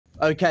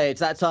Okay, it's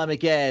that time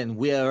again.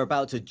 We are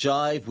about to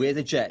jive with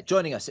a Jet.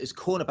 Joining us is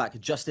cornerback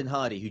Justin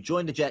Hardee, who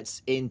joined the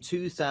Jets in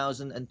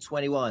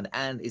 2021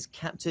 and is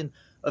captain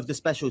of the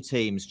special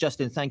teams.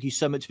 Justin, thank you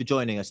so much for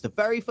joining us. The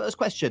very first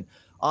question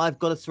I've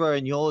got to throw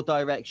in your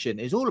direction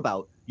is all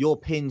about your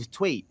pinned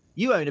tweet.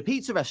 You own a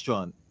pizza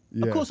restaurant.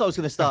 Yeah. Of course I was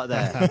going to start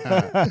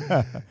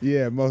there.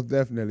 Yeah, most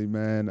definitely,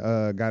 man.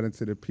 Got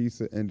into the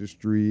pizza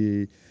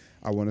industry.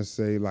 I want to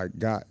say,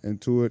 got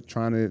into it,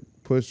 trying to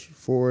push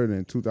forward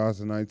in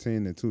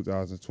 2019 and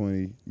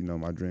 2020.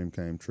 My dream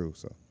came true.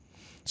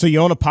 So you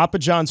own a Papa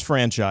John's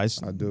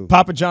franchise. I do.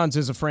 Papa John's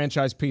is a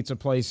franchise pizza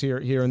place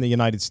here in the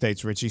United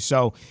States, Richie.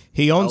 So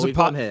he owns we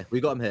got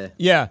him here.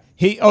 Yeah.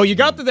 You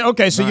got the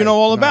okay. So nice. You know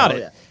all about it.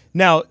 Yeah.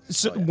 Now,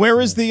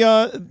 where is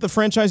the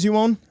franchise you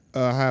own?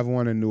 I have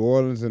one in New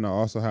Orleans, and I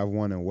also have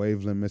one in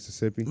Waveland,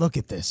 Mississippi. Look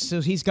at this.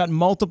 So he's got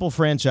multiple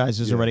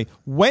franchises already.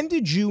 When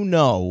did you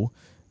know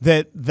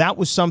that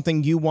was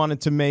something you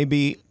wanted to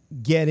maybe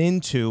get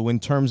into in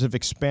terms of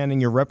expanding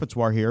your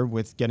repertoire here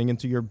with getting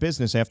into your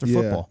business after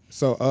football?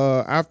 So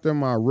after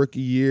my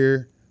rookie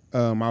year,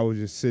 I was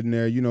just sitting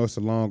there. It's a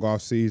long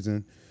off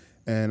season,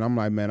 and I'm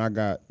like, man, I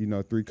got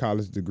 3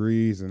 college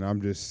degrees, and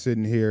I'm just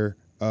sitting here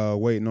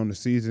waiting on the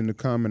season to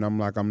come, and I'm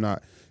like, I'm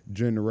not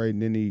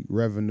generating any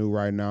revenue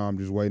right now. I'm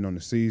just waiting on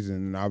the season,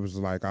 and I was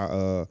like,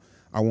 I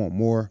want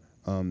more.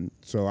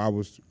 So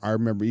I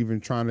remember even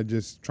trying to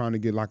get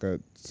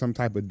some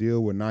type of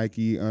deal with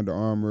Nike, Under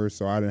Armour,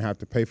 so I didn't have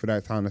to pay for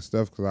that kind of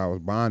stuff because I was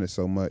buying it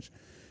so much,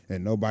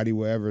 and nobody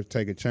would ever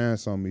take a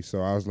chance on me.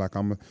 So I was like,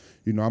 I'm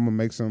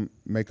gonna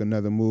make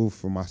another move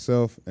for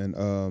myself, and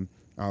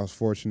I was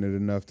fortunate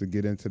enough to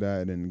get into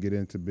that and get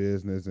into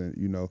business, and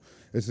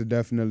it's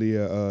definitely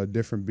a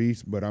different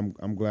beast, but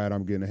I'm glad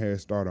I'm getting a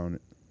head start on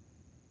it.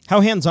 How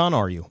hands-on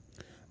are you?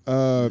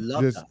 Talk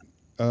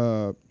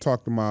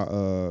to my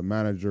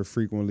manager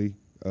frequently,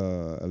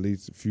 at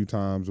least a few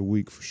times a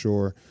week for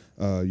sure.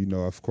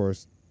 Of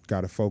course,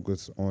 got to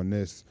focus on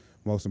this.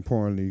 Most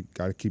importantly,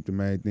 got to keep the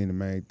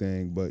main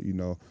thing. But,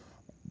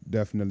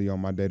 definitely on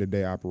my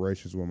day-to-day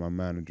operations with my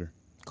manager.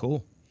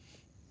 Cool.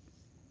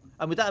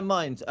 And with that in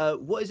mind,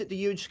 what is it that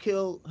you and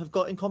Shaquille have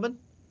got in common?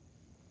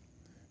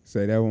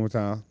 Say that one more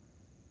time.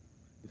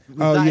 With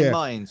that in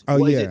mind,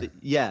 what is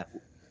it?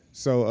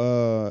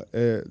 So,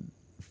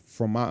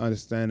 from my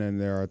understanding,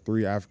 there are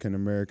 3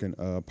 African-American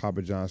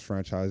Papa John's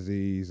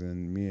franchisees,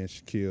 and me and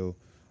Shaquille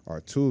are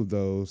 2 of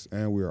those,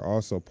 and we are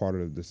also part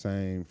of the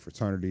same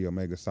fraternity,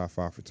 Omega Psi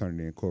Phi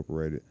Fraternity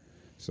Incorporated.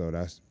 So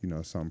that's,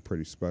 something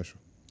pretty special.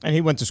 And he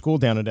went to school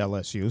down at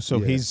LSU, so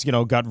he's,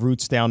 got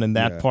roots down in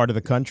that part of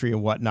the country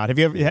and whatnot.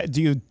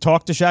 Do you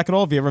talk to Shaq at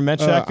all? Have you ever met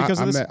Shaq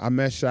because of this? I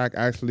met Shaq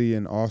actually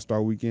in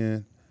All-Star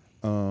Weekend,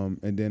 and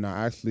then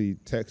I actually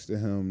texted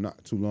him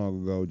not too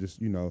long ago, just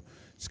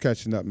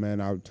catching up,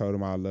 man. I told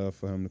him I'd love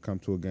for him to come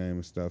to a game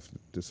and stuff,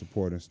 to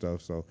support and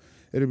stuff. So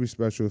it'll be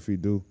special if he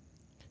do.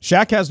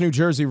 Shaq has New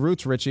Jersey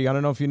roots, Richie. I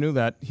don't know if you knew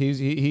that.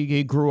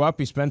 He grew up.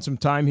 He spent some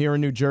time here in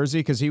New Jersey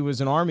because he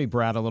was an Army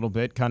brat a little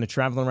bit, kind of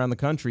traveling around the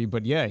country.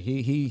 But yeah,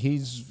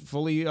 he's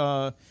fully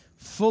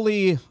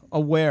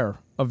aware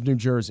of New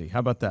Jersey.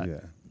 How about that?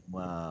 Yeah.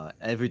 Wow.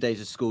 Every day's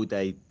a school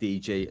day,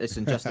 DG.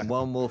 Listen, Justin,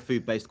 one more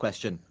food-based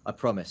question. I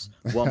promise.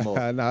 One more.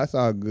 No, that's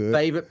all good.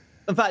 Favorite.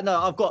 In fact,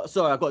 no, I've got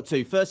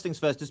 2. First things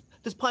first,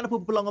 does pineapple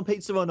belong on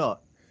pizza or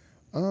not?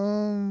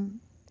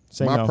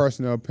 My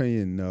personal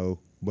opinion, no.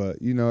 But,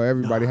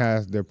 everybody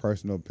has their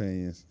personal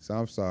opinions, so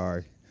I'm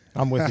sorry.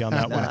 I'm with you on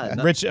that one.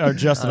 No. Rich or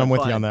Justin, I'm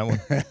with you on that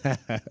one.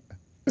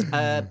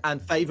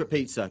 And favorite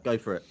pizza, go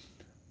for it.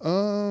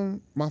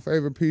 My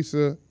favorite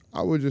pizza,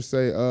 I would just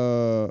say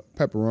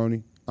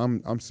pepperoni.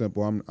 I'm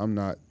simple. I'm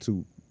not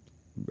too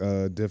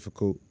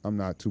difficult. I'm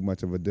not too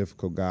much of a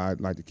difficult guy. I'd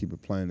like to keep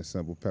it plain and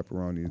simple.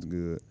 Pepperoni is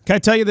good. Can I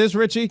tell you this,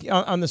 Richie,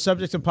 on the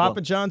subject of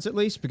Papa John's at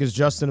least, because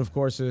Justin, of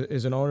course,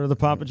 is an owner of the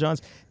Papa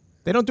John's.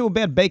 They don't do a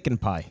bad bacon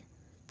pie.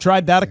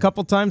 Tried that a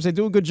couple times. They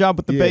do a good job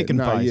with the bacon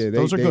pies.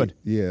 Those are good.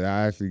 Yeah,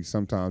 I actually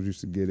sometimes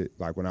used to get it.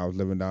 Like when I was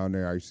living down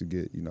there, I used to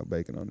get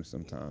bacon on it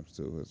sometimes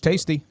too.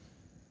 Tasty.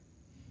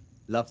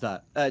 Love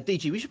that.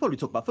 DG, we should probably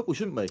talk about football,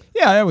 shouldn't we?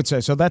 Yeah, I would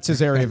say so. That's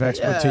his area of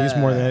expertise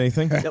more than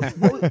anything.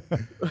 Yeah,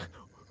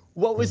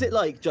 what was it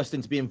like,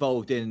 Justin, to be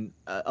involved in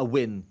a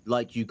win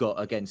like you got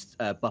against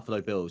Buffalo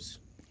Bills?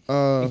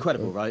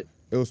 Incredible, right?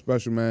 It was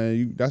special,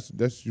 man.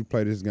 That's you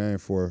play this game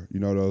for.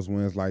 Those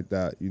wins like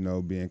that.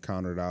 Being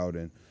counted out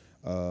and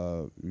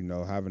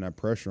having that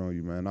pressure on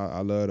you, man.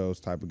 I love those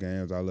type of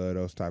games. I love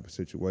those type of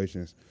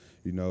situations.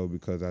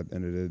 Because at the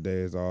end of the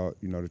day, it's all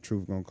the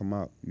truth gonna come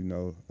out.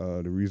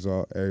 The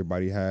result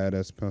everybody had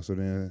us penciled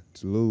in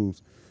to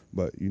lose,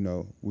 but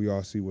we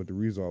all see what the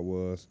result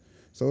was.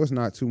 So it's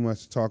not too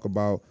much to talk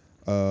about.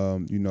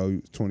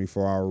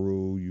 24-hour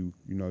rule.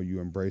 You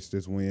embrace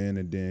this win,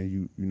 and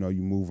then you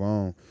move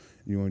on.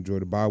 You enjoy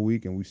the bye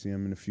week, and we see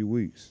them in a few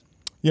weeks.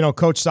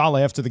 Coach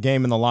Saleh after the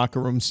game in the locker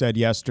room said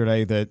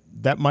yesterday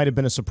that might have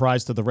been a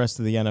surprise to the rest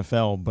of the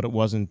NFL, but it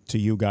wasn't to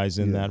you guys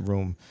in that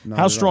room.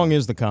 How strong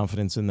is the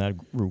confidence in that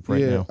group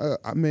right now?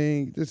 I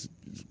mean,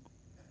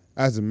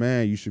 as a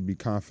man, you should be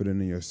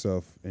confident in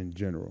yourself in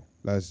general.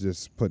 Let's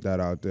just put that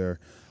out there.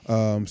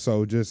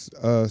 So just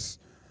us,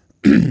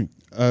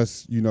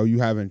 you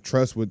having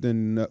trust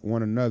within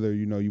one another,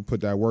 you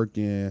put that work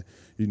in,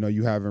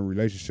 you having a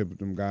relationship with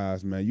them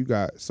guys, man. You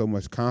got so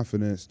much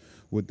confidence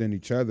within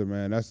each other,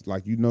 man. That's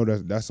like,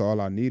 that's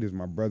all I need is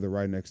my brother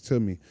right next to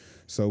me.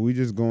 So we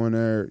just go in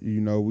there,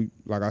 we,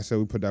 like I said,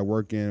 we put that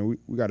work in.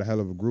 We got a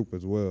hell of a group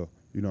as well.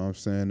 You know what I'm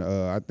saying?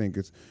 I think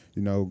it's,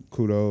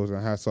 kudos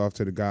and hats off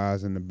to the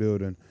guys in the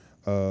building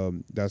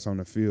that's on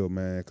the field,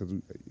 man, because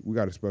we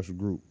got a special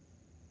group.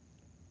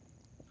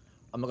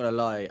 I'm not gonna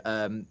lie.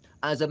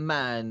 As a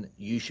man,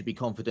 you should be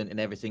confident in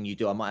everything you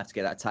do. I might have to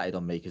get that tatted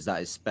on me because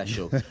that is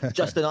special.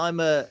 Justin,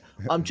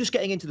 I'm just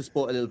getting into the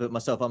sport a little bit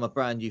myself. I'm a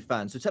brand new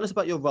fan. So tell us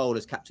about your role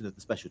as captain of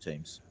the special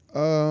teams.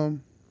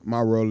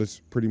 My role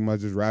is pretty much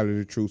just rally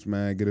the troops,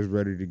 man, get us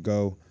ready to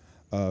go.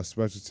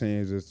 Special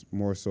teams is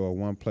more so a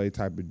one-play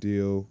type of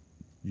deal.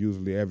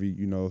 Usually every,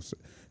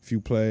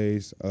 few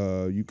plays.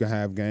 You can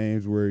have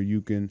games where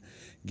you can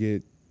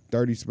get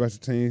 30 special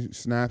team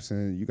snaps,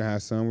 and you can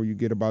have some where you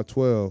get about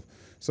 12.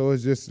 So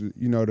it's just,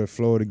 the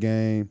flow of the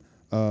game.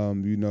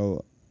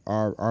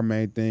 Our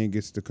main thing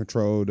is to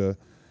control the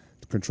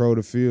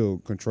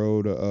field,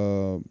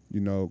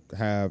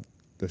 have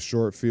the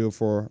short field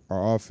for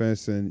our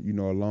offense and,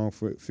 a long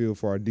field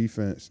for our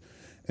defense.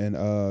 And,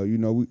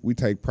 we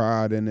take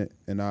pride in it.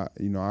 And, I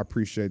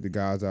appreciate the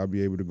guys I'll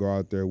be able to go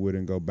out there with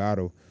and go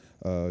battle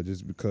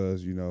just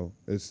because,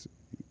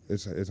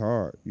 it's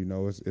hard.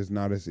 It's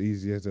not as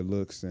easy as it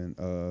looks. And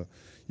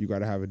you got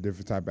to have a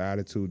different type of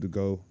attitude to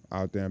go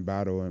out there and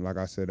battle. And like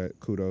I said,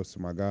 kudos to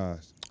my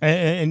guys.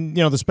 And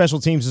the special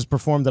teams has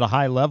performed at a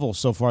high level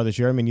so far this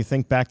year. I mean, you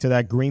think back to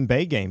that Green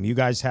Bay game. You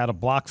guys had a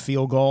blocked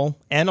field goal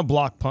and a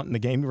blocked punt in the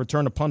game. You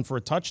returned a punt for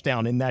a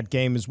touchdown in that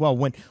game as well.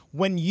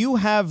 When you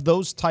have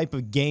those type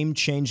of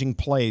game-changing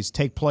plays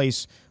take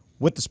place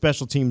with the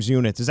special teams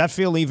unit, does that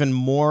feel even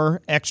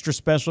more extra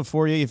special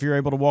for you if you're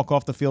able to walk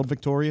off the field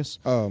victorious?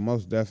 Oh,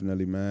 most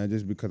definitely, man,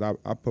 just because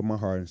I put my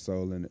heart and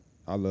soul in it.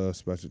 I love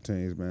special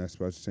teams, man.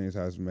 Special teams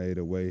has made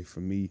a way for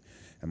me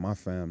and my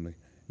family,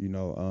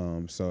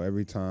 so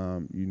every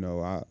time,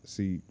 I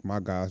see my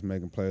guys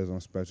making plays on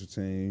special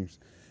teams,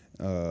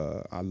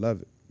 I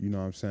love it. You know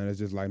what I'm saying? It's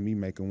just like me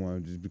making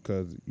one just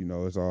because,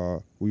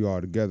 we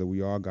all together.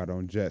 We all got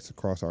on jets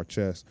across our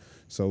chest.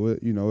 So,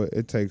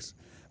 it takes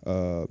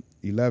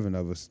 11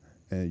 of us.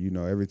 And,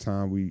 every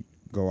time we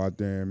go out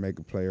there and make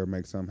a play or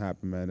make something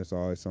happen, man, it's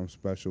always something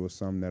special. It's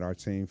something that our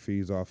team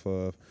feeds off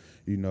of.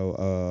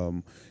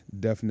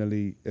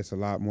 Definitely it's a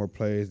lot more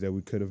plays that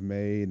we could have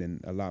made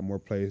and a lot more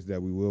plays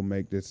that we will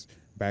make this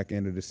back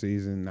end of the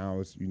season. Now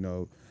it's,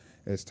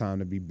 it's time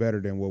to be better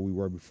than what we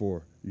were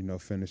before,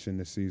 finishing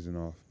the season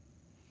off.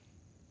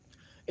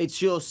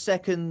 It's your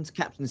second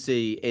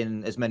captaincy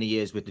in as many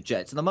years with the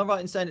Jets. And am I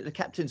right in saying that the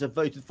captains are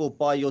voted for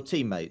by your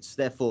teammates?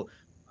 Therefore,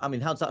 I mean,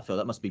 how does that feel?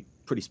 That must be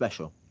pretty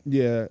special.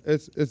 Yeah,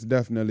 it's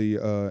definitely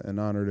an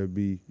honor to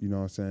be,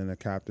 a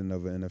captain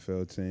of an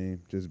NFL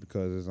team just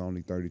because there's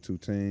only 32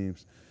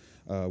 teams.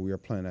 We are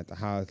playing at the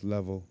highest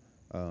level.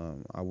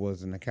 I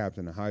wasn't a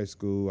captain in high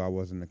school. I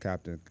wasn't a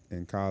captain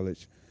in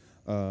college.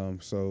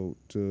 So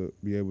to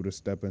be able to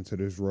step into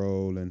this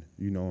role and,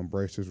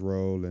 embrace this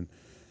role and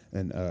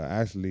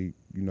actually,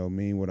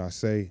 mean what I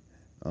say,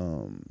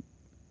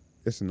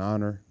 it's an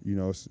honor.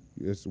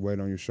 It's weight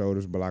on your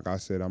shoulders. But like I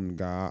said, I'm the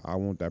guy. I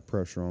want that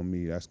pressure on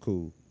me. That's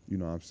cool. You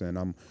know what I'm saying?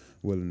 I'm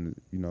willing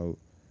to,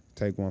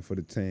 take one for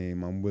the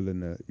team. I'm willing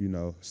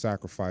to,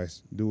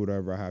 sacrifice, do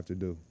whatever I have to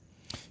do.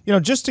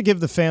 Just to give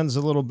the fans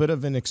a little bit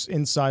of an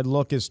inside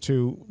look as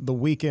to the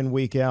week in,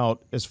 week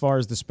out as far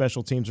as the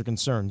special teams are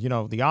concerned.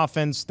 The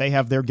offense, they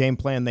have their game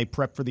plan. They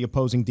prep for the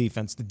opposing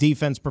defense. The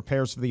defense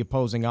prepares for the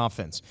opposing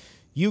offense.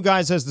 You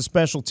guys as the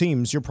special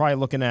teams, you're probably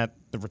looking at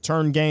the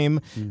return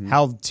game,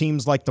 how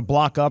teams like to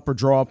block up or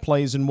draw up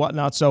plays and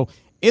whatnot. So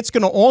it's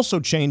going to also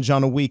change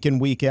on a week in,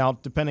 week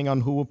out, depending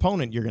on who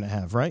opponent you're going to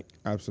have, right?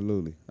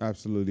 Absolutely.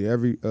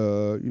 Every,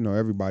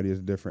 everybody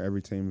is different.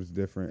 Every team is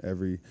different.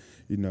 Every,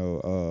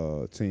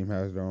 team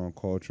has their own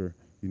culture,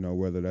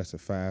 whether that's a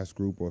fast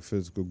group or a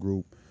physical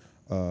group.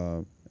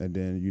 And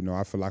then,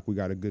 I feel like we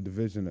got a good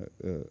division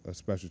of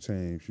special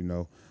teams,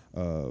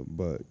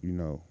 but,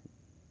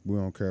 we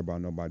don't care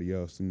about nobody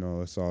else.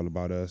 It's all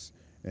about us,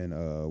 and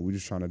we're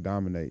just trying to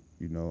dominate.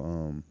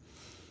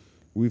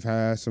 We've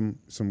had some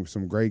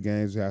great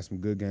games. We had some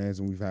good games,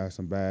 and we've had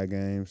some bad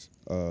games.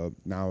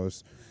 Now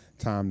it's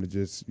time to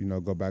just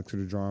go back to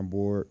the drawing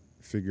board,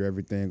 figure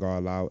everything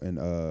all out, and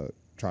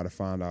try to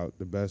find out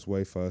the best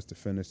way for us to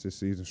finish this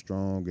season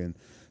strong and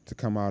to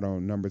come out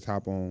on number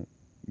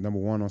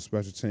one on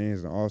special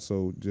teams, and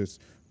also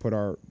just put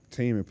our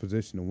team in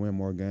position to win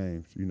more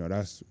games.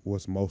 That's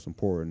what's most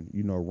important.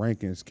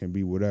 Rankings can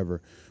be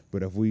whatever,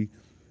 but if we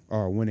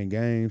are winning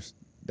games,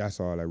 that's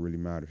all that really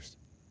matters.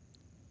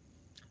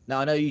 Now,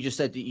 I know you just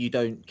said that you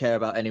don't care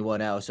about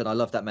anyone else, and I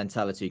love that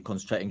mentality,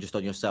 concentrating just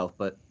on yourself.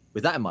 But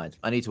with that in mind,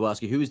 I need to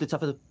ask you, who is the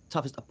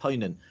toughest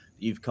opponent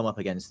that you've come up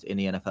against in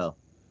the NFL?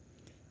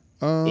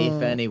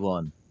 If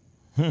anyone.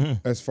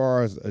 As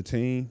far as a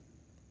team,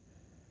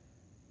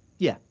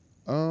 Yeah.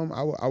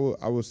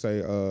 I would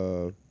say,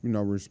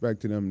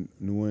 respect to them.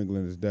 New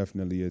England is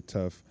definitely a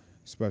tough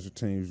special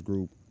teams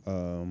group.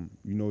 You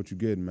know what you're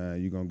getting, man.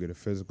 You're gonna get a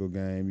physical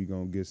game. You're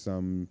gonna get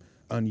something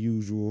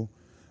unusual.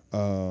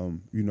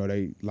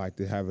 They like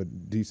to have a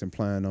decent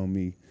plan on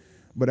me,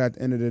 but at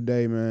the end of the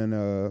day,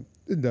 man,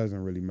 it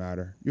doesn't really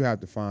matter. You have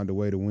to find a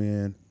way to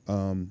win.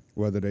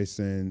 Whether they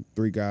send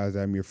 3 guys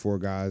at me or 4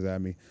 guys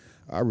at me,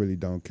 I really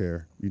don't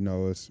care.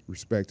 It's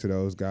respect to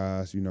those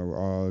guys.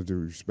 All the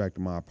respect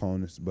to my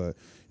opponents. But,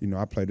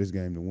 I play this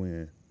game to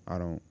win. I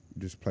don't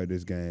just play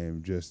this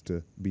game just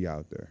to be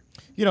out there.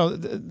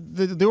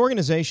 The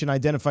organization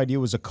identified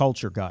you as a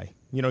culture guy.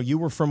 You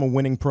were from a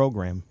winning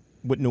program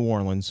with New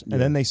Orleans, and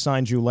then they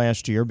signed you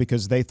last year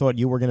because they thought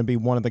you were going to be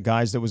one of the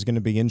guys that was going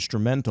to be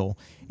instrumental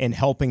in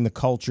helping the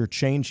culture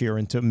change here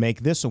and to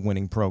make this a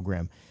winning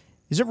program.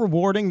 Is it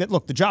rewarding that,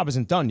 look, the job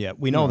isn't done yet,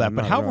 we know that,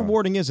 but how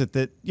rewarding is it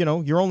that,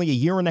 you're only a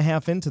year and a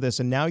half into this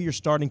and now you're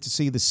starting to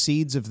see the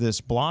seeds of this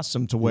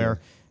blossom to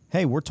where,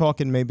 hey, we're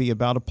talking maybe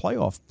about a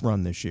playoff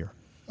run this year?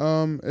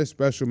 It's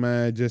special,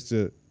 man, just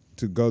to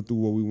go through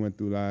what we went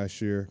through last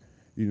year,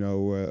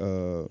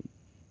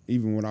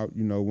 even when I,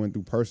 went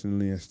through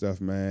personally and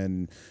stuff,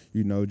 man,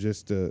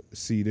 just to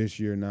see this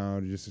year now,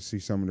 just to see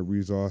some of the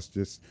results,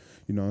 just,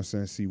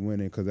 see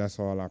winning, because that's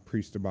all I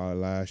preached about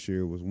last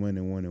year was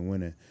winning, winning,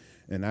 winning.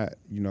 And that,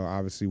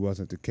 obviously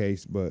wasn't the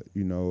case, but,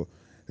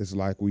 it's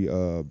like we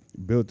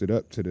built it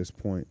up to this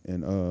point.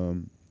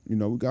 And,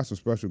 we got some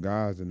special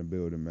guys in the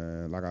building,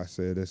 man. Like I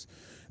said,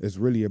 it's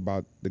really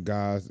about the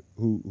guys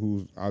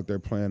who's out there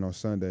playing on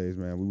Sundays,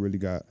 man. We really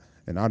got,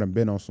 and I done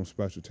been on some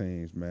special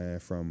teams, man,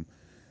 from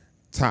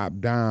top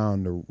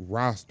down. The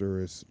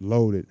roster is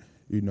loaded,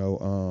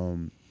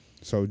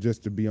 so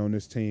just to be on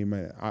this team,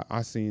 man,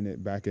 I seen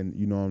it back in,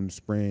 in the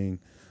spring.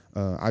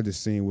 I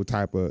just seen what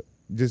type of,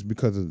 just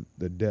because of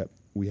the depth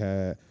we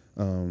had,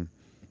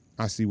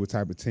 I see what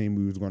type of team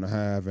we was going to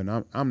have,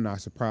 and I'm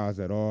not surprised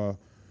at all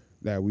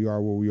that we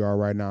are where we are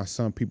right now.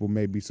 Some people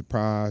may be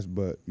surprised,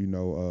 but,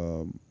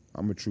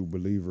 I'm a true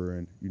believer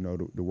in,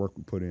 the work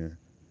we put in.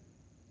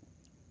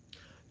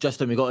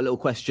 Justin, we've got a little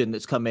question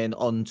that's come in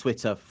on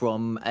Twitter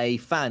from a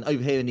fan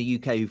over here in the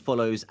UK who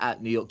follows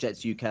at New York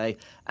Jets UK.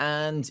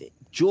 And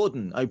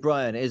Jordan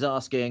O'Brien is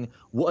asking,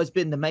 what has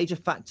been the major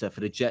factor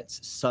for the Jets'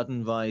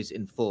 sudden rise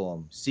in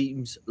form?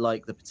 Seems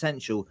like the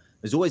potential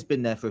has always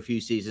been there for a few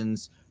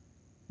seasons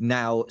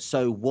now.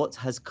 So what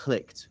has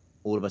clicked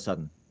all of a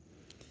sudden?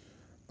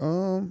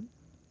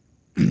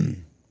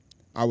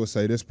 I would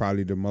say this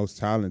probably the most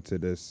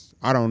talented.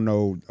 I don't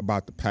know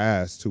about the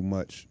past too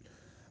much,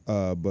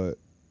 but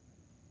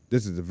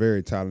this is a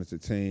very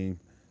talented team.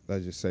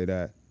 Let's just say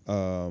that.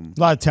 A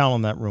lot of talent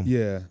in that room.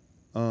 Yeah.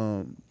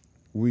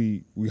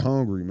 We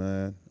hungry,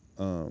 man.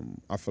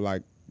 I feel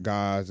like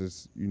guys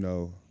is,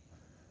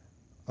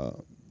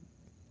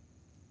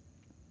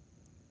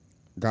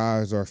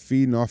 guys are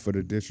feeding off of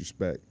the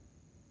disrespect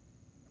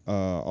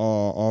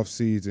all off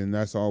season.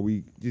 That's all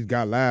we just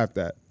got laughed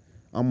at.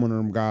 I'm one of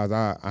them guys,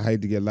 I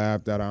hate to get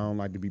laughed at. I don't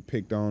like to be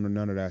picked on or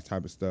none of that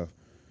type of stuff.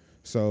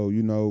 So,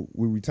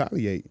 we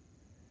retaliate.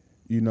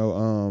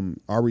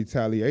 Our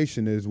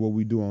retaliation is what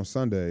we do on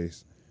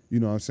Sundays. You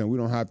know what I'm saying? We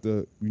don't have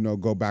to,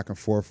 go back and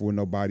forth with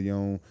nobody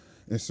on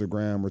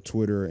Instagram or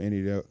Twitter or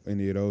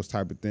any of those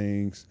type of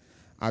things.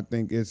 I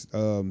think it's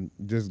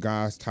just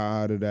guys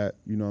tired of that,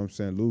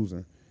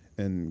 losing.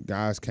 And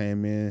guys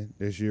came in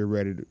this year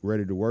ready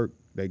to work.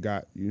 They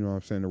got,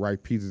 the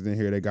right pieces in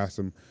here. They got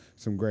some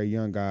great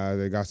young guys.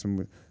 They got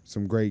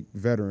some great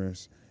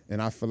veterans.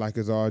 And I feel like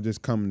it's all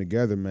just coming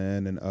together,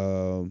 man.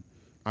 And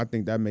I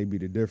think that may be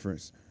the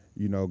difference.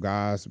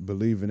 Guys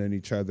believing in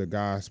each other,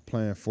 guys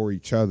playing for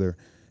each other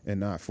and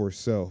not for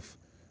self.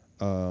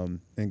 And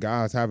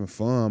guys having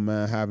fun,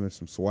 man, having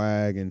some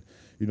swag and,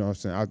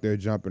 out there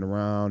jumping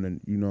around.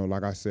 And,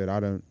 like I said, I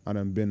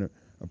done been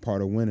a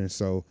part of winning.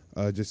 So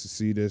just to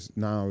see this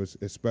now is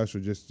special,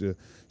 just to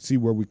see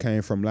where we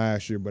came from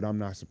last year, but I'm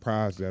not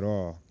surprised at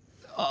all.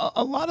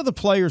 A lot of the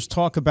players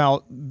talk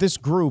about this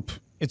group.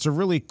 It's a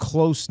really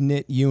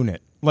close-knit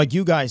unit. Like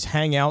you guys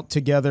hang out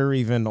together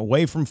even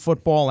away from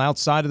football,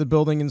 outside of the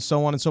building and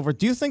so on and so forth.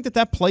 Do you think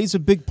that plays a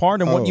big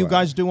part in what you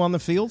guys do on the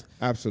field?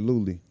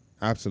 Absolutely.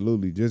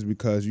 Absolutely. Just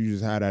because you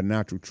just had that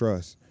natural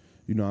trust.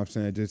 You know what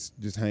I'm saying?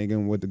 Just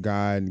hanging with the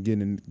guy and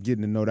getting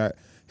to know that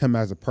him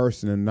as a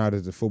person and not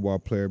as a football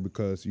player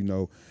because,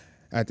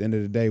 at the end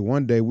of the day,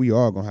 one day we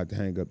are going to have to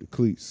hang up the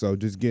cleats. So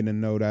just getting to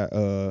know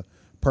that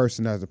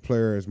person as a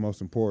player is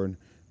most important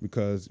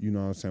because,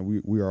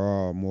 we are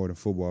all more than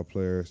football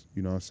players.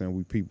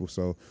 We people.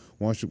 So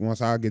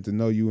once I get to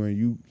know you and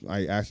you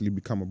like actually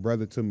become a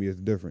brother to me, it's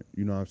different.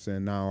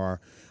 Now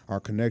our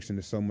connection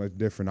is so much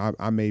different.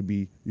 I may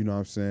be,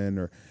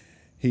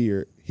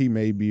 or he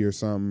may be or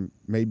something,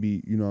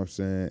 maybe,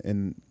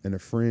 and the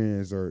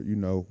friends or,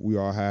 we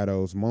all had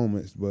those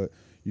moments, but,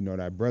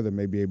 that brother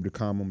may be able to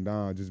calm him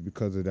down just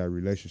because of that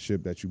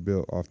relationship that you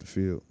built off the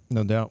field.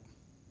 No doubt.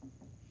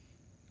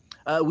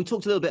 We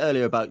talked a little bit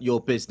earlier about your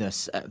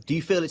business. Do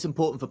you feel it's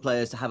important for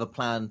players to have a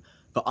plan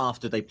for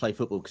after they play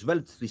football? Because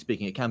relatively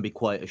speaking, it can be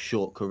quite a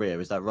short career.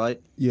 Is that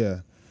right?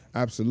 Yeah,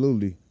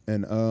 absolutely.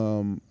 And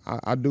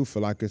I do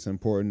feel like it's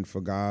important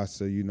for guys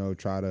to,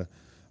 try to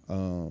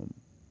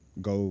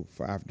go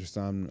for after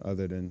something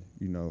other than,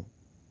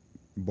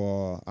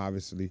 ball,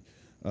 obviously.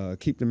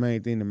 Keep the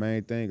main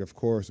thing, of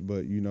course,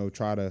 but,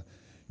 try to,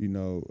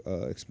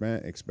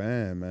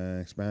 expand, man.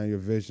 Expand your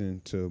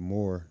vision to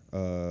more,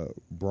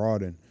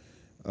 broaden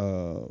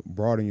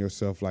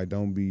yourself. Like,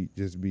 don't be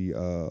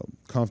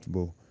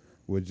comfortable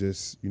with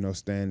just,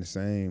 staying the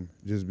same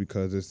just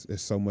because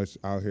it's so much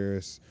out here.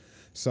 It's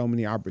so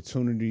many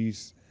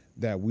opportunities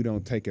that we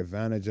don't take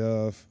advantage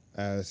of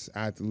as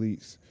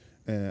athletes.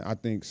 And I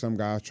think some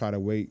guys try to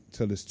wait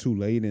till it's too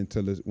late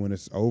when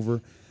it's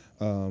over.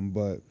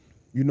 But,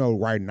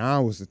 right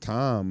now is the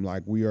time.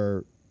 Like, we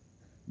are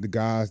the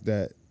guys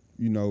that,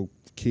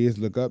 kids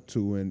look up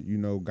to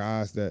and,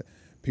 guys that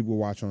people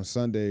watch on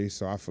Sundays.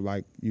 So I feel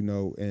like,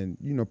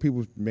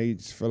 people may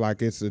feel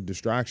like it's a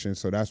distraction.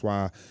 So that's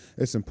why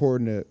it's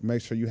important to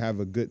make sure you have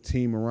a good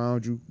team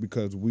around you,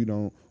 because we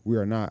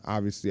are not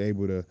obviously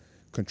able to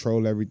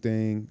control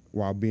everything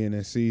while being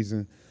in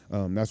season.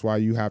 That's why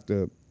you have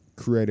to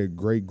create a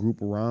great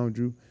group around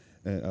you.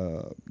 And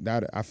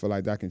that I feel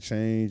like that can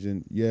change.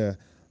 And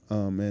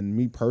and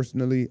me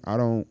personally, I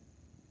don't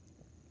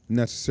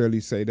necessarily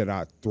say that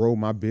I throw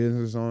my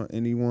business on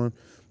anyone,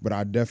 but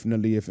I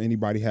definitely, if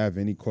anybody have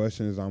any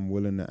questions, I'm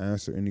willing to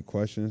answer any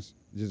questions,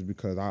 just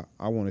because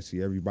I want to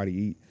see everybody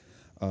eat.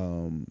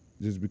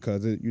 Just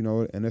because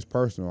and it's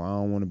personal. I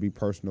don't want to be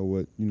personal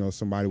with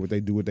somebody what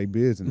they do with their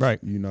business, right?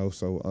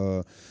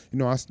 So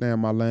I stay in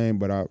my lane,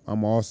 but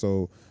I'm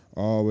also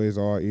always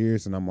all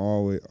ears, and I'm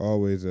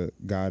always a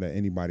guy that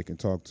anybody can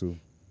talk to.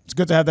 It's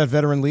good to have that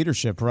veteran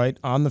leadership, right,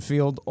 on the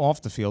field,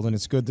 off the field, and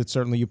it's good that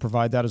certainly you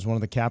provide that as one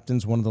of the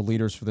captains, one of the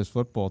leaders for this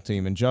football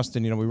team. And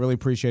Justin, we really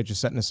appreciate you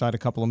setting aside a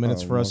couple of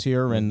minutes for us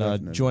here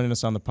and joining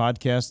us on the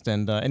podcast.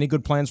 And any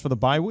good plans for the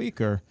bye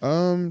week, or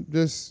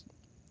just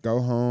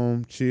go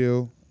home,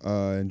 chill,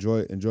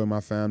 enjoy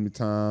my family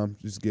time,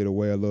 just get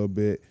away a little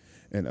bit,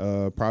 and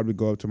probably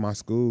go up to my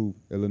school,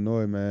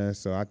 Illinois, man.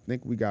 So I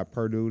think we got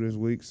Purdue this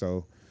week,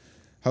 so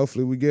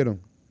hopefully we get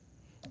them.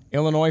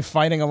 Illinois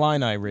Fighting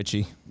Illini,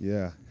 Richie.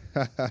 Yeah.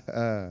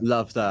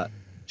 Love that.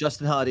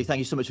 Justin Hardee, thank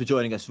you so much for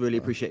joining us. Really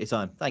appreciate your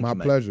time. Thank you, mate.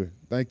 My pleasure.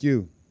 Thank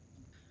you.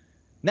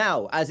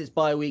 Now, as it's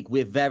bye week,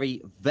 we're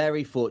very,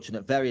 very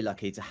fortunate, very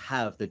lucky to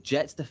have the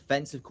Jets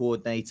defensive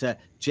coordinator,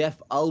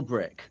 Jeff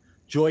Ulbrich,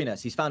 join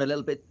us. He's found a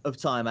little bit of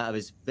time out of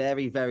his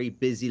very, very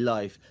busy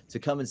life to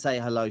come and say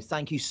hello.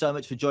 Thank you so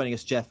much for joining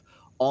us, Jeff,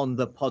 on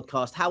the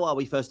podcast. How are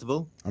we, first of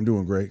all? I'm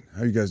doing great.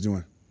 How are you guys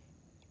doing?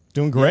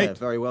 Doing great. Yeah,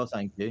 very well,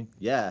 thank you.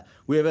 Yeah,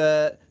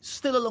 we're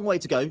still a long way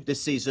to go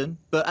this season,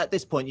 but at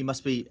this point, you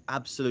must be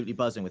absolutely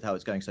buzzing with how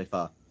it's going so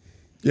far.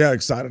 Yeah,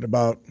 excited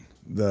about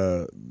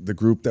the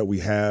group that we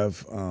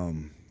have.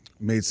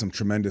 Made some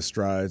tremendous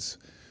strides,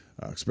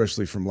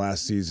 especially from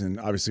last season,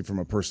 obviously from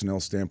a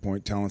personnel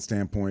standpoint, talent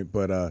standpoint,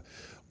 but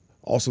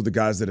also the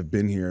guys that have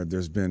been here.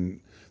 There's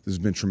been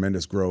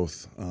tremendous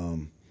growth.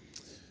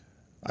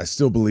 I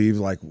still believe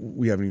like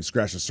we haven't even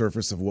scratched the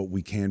surface of what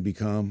we can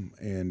become,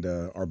 and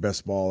our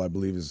best ball, I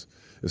believe, is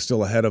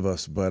still ahead of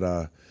us.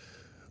 But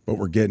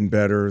we're getting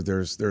better.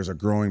 There's a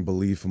growing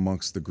belief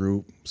amongst the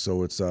group,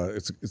 so it's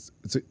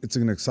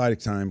an exciting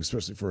time,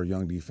 especially for a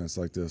young defense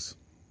like this.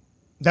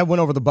 That win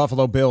over the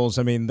Buffalo Bills,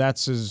 I mean,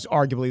 that's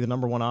arguably the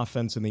number one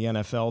offense in the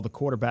NFL. The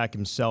quarterback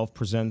himself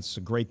presents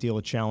a great deal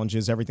of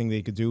challenges, everything that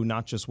he could do,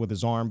 not just with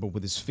his arm, but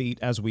with his feet,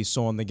 as we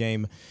saw in the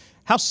game.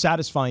 How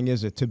satisfying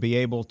is it to be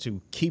able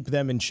to keep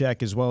them in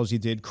check as well as you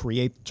did,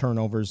 create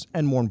turnovers,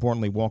 and more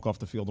importantly, walk off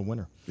the field a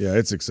winner? Yeah,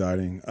 it's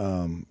exciting.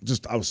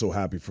 I was so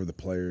happy for the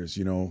players.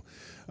 A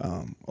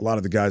lot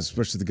of the guys,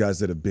 especially the guys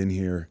that have been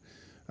here,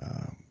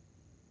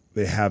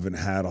 they haven't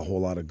had a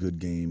whole lot of good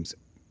games,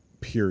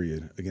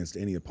 period, against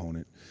any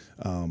opponent.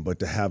 But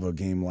to have a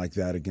game like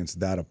that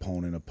against that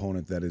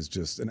opponent that is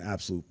just an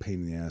absolute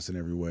pain in the ass in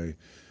every way.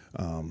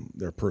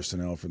 Their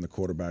personnel, from the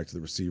quarterback to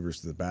the receivers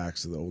to the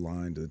backs to the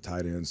O-line to the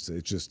tight ends,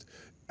 it's just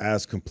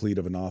as complete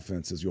of an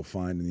offense as you'll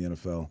find in the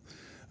NFL.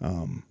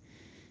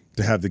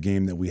 To have the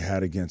game that we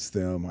had against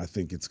them, I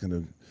think it's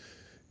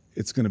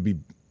gonna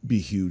be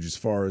huge as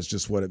far as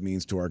just what it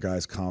means to our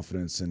guys'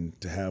 confidence, and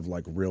to have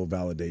like real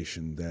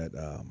validation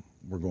that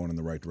we're going in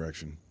the right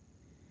direction.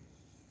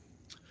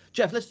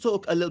 Jeff, let's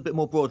talk a little bit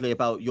more broadly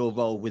about your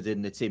role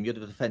within the team. You're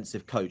the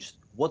defensive coach.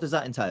 What does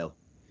that entail?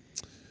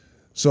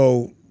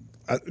 So,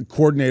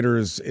 coordinator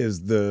is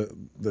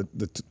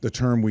the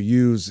term we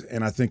use,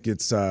 and I think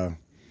it's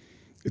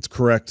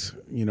correct.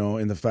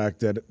 In the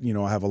fact that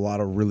I have a lot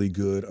of really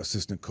good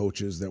assistant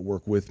coaches that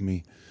work with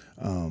me.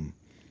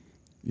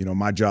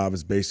 My job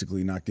is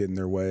basically not get in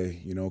their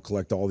way.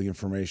 Collect all the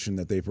information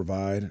that they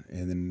provide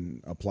and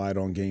then apply it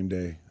on game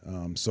day.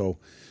 So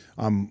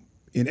I'm,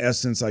 in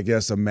essence, I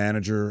guess, a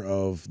manager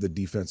of the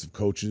defensive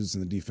coaches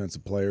and the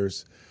defensive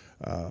players.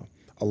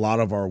 a lot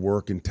of our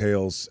work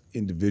entails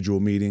individual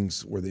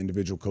meetings where the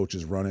individual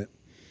coaches run it.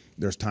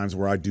 There's times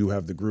where I do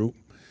have the group,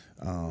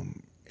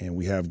 and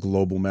we have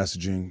global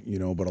messaging,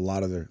 but a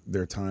lot of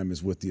their time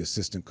is with the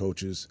assistant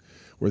coaches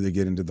where they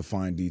get into the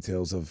fine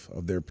details of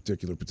their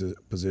particular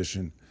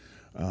position.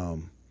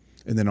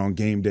 And then on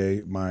game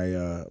day,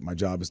 my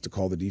job is to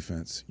call the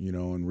defense,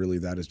 and really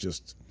that is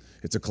just,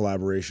 it's a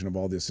collaboration of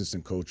all the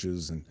assistant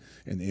coaches and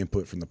the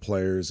input from the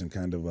players, and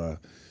kind of,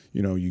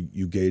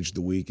 you gauge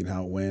the week and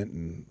how it went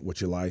and what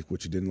you liked,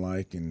 what you didn't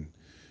like, and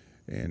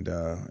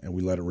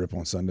we let it rip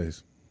on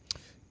Sundays.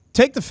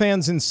 Take the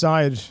fans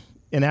inside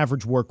an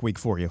average work week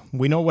for you.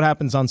 We know what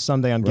happens on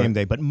Sunday on game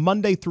day, but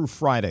Monday through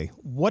Friday,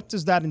 what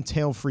does that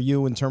entail for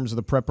you in terms of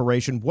the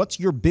preparation? What's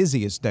your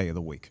busiest day of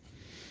the week?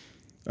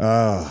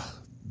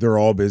 They're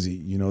all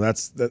busy.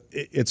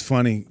 It's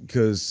funny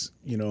because,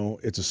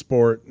 it's a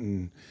sport,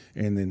 and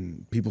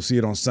then people see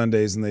it on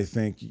Sundays and they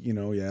think,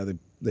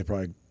 they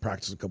probably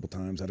practiced a couple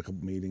times, had a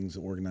couple meetings,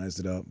 organized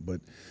it up, but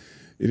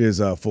it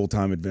is a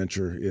full-time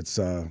adventure. It's,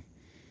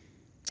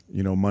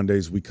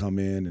 Mondays we come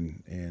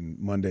in, and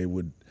Monday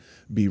would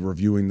be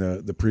reviewing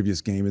the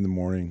previous game in the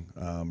morning,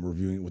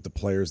 reviewing it with the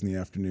players in the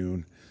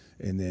afternoon,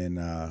 and then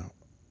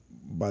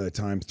by the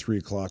time 3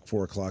 o'clock,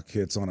 4 o'clock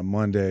hits on a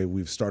Monday,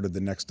 we've started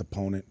the next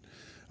opponent.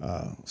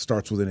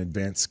 Starts with an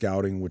advanced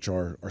scouting, which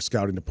our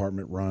scouting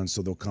department runs.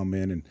 So they'll come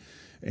in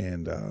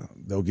and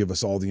they'll give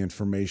us all the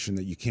information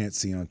that you can't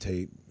see on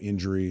tape,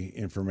 injury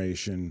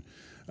information,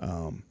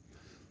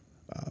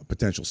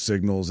 potential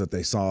signals that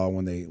they saw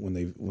when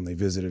they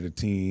visited a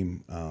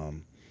team,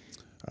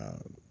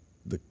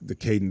 the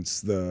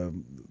cadence,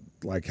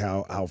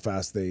 how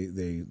fast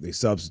they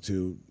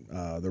substitute,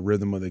 the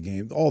rhythm of the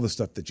game, all the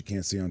stuff that you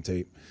can't see on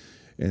tape,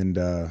 and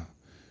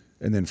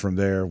then from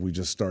there we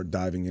just start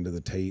diving into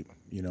the tape.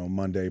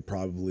 Monday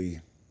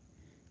probably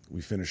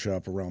we finish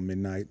up around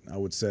midnight, I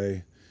would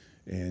say,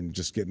 and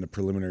just getting a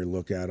preliminary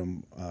look at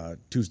them.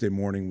 Tuesday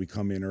morning we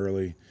come in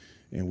early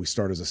and we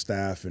start as a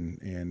staff,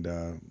 and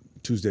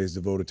Tuesday is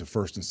devoted to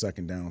first and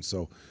second down.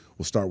 So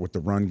we'll start with the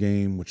run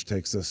game, which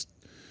takes us,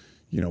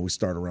 we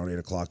start around 8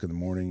 o'clock in the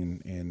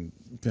morning and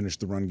finish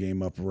the run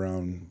game up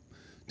around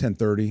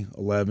 10:30,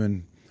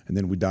 11, and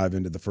then we dive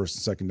into the first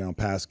and second down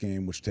pass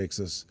game, which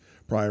takes us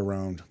probably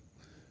around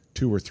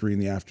 2 or 3 in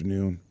the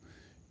afternoon.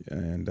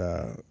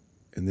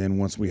 And then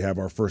once we have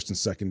our first and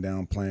second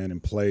down plan in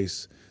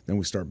place, then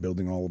we start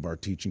building all of our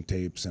teaching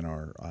tapes and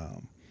our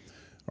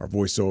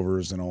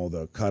voiceovers and all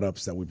the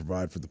cut-ups that we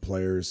provide for the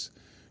players,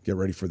 get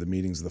ready for the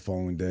meetings of the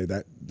following day.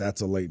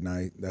 That's a late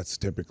night. That's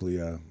typically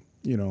a,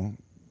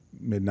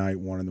 midnight,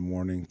 1 in the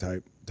morning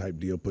type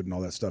deal, putting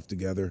all that stuff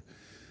together.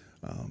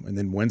 And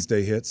then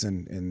Wednesday hits,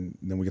 and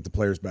then we get the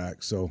players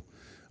back. So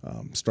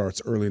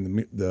starts early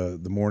in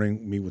the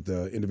morning, meet with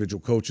the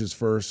individual coaches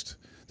first.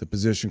 The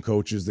position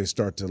coaches, they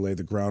start to lay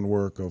the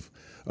groundwork of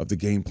the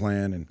game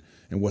plan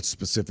and what's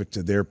specific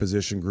to their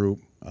position group.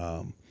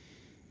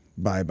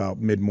 By about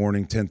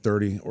mid-morning,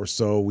 10:30 or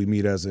so, we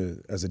meet as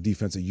a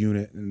defensive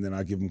unit, and then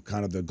I give them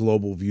kind of the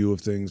global view of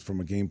things from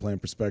a game plan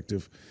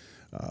perspective.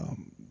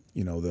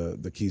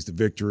 The keys to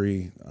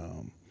victory,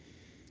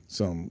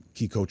 some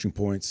key coaching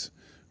points,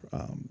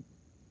 and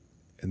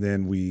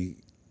then we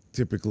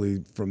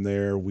typically from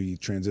there we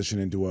transition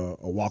into a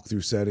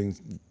walkthrough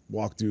setting.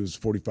 Walkthroughs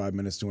 45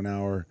 minutes to an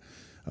hour,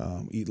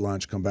 eat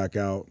lunch, come back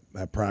out,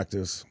 have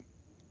practice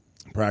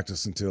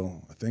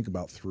until I think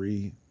about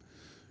 3.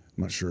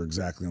 I'm not sure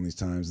exactly on these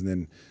times. And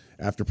then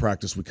after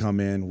practice, we come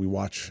in, we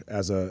watch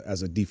as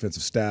a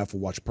defensive staff, we'll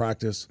watch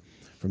practice.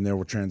 From there,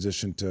 we'll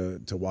transition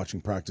to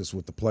watching practice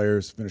with the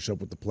players, finish up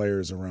with the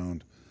players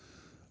around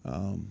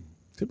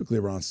typically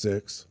around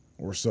 6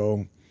 or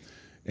so.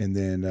 And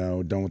then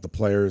we're done with the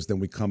players. Then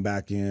we come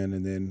back in,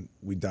 and then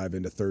we dive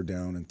into third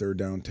down. And third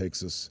down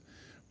takes us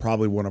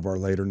probably one of our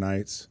later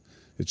nights.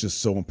 It's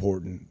just so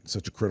important,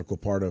 such a critical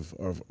part of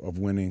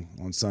winning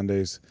on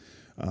Sundays.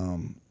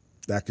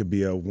 That could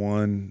be a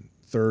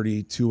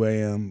 1:30, 2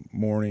 a.m.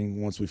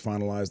 morning once we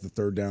finalize the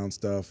third down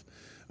stuff,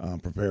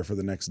 prepare for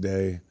the next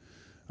day.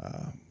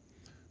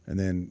 And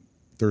then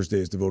Thursday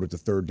is devoted to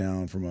third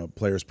down from a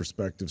player's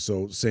perspective.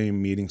 So same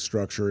meeting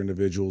structure,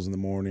 individuals in the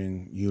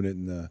morning, unit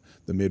in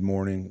the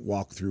mid-morning,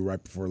 walk through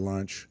right before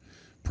lunch,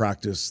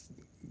 practice,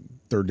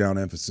 third down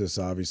emphasis,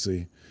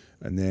 obviously.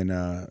 And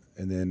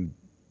then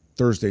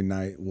Thursday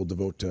night we'll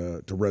devote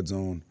to red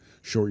zone,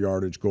 short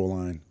yardage, goal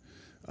line.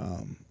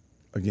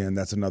 Again,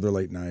 that's another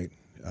late night.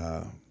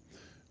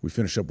 We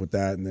finish up with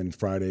that, and then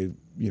Friday,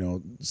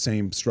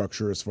 same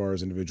structure as far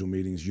as individual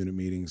meetings, unit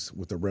meetings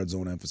with the red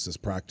zone emphasis,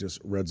 practice,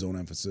 red zone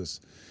emphasis,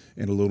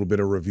 and a little bit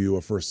of review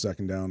of first,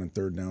 second down, and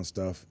third down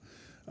stuff.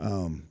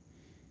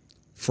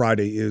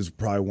 Friday is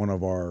probably one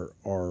of our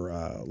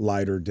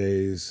lighter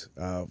days.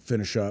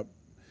 Finish up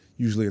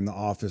usually in the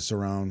office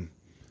around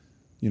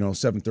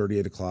 7:30,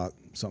 8 o'clock,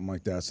 something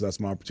like that. So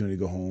that's my opportunity to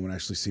go home and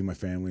actually see my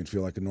family and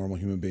feel like a normal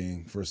human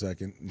being for a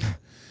second.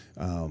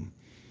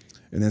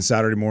 And then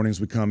Saturday mornings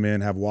we come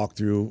in, have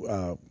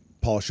walkthrough,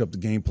 polish up the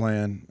game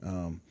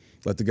plan,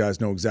 let the guys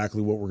know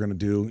exactly what we're going to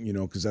do,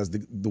 because as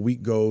the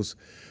week goes,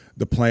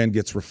 the plan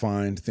gets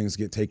refined, things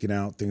get taken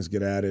out, things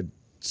get added.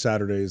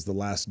 Saturday is the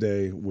last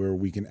day where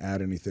we can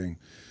add anything.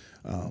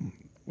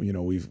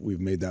 We've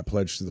made that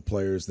pledge to the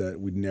players that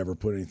we'd never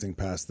put anything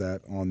past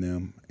that on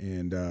them.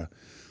 And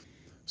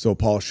so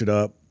polish it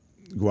up,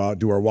 go out,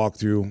 do our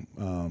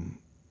walkthrough,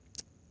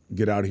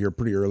 get out of here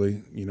pretty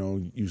early,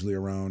 usually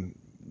around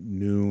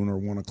noon or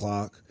 1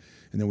 o'clock.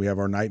 And then we have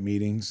our night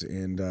meetings.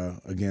 And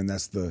again,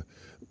 that's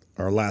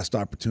our last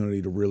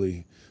opportunity to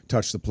really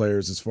touch the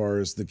players as far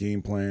as the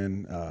game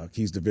plan,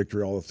 keys to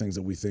victory, all the things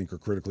that we think are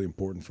critically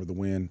important for the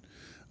win.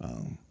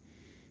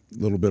 A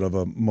little bit of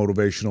a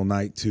motivational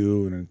night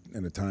too,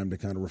 and a time to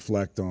kind of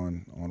reflect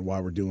on why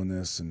we're doing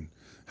this and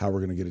how we're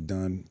going to get it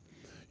done.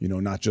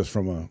 Not just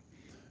from a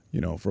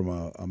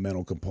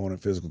mental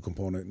component, physical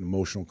component, and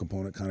emotional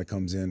component kind of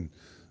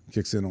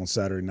kicks in on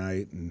Saturday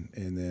night, and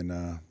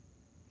then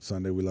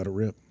Sunday we let it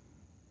rip.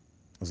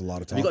 There's a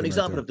lot of talking. Have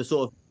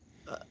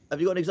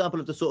you got an example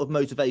of the sort of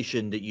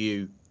motivation that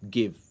you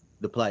give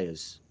the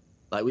players?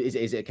 Like, is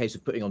it a case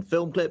of putting on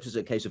film clips? Is it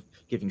a case of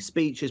giving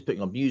speeches,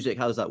 putting on music?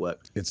 How does that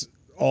work? It's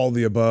all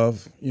the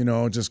above,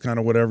 just kind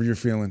of whatever you're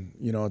feeling,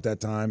 at that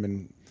time.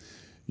 And,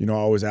 I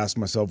always ask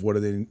myself, what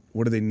do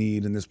they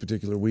need in this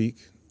particular week,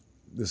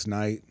 this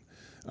night?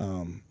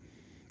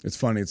 It's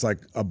funny. It's like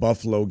a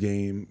Buffalo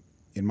game,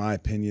 in my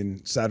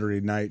opinion.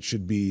 Saturday night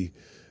should be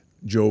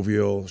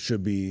jovial,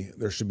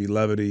 there should be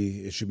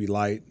levity. It should be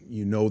light.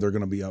 They're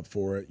going to be up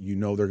for it.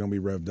 They're going to be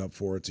revved up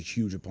for it. It's a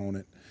huge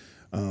opponent.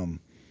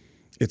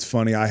 It's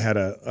funny. I had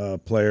a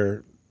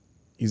player.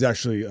 He's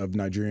actually of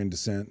Nigerian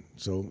descent,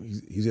 so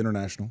he's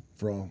international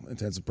for all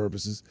intents and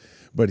purposes.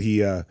 But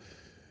I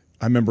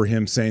remember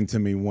him saying to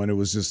me when it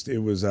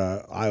was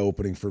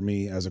eye-opening for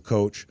me as a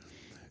coach,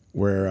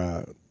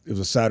 where it was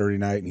a Saturday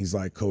night, and he's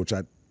like, "Coach,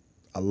 I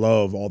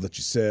love all that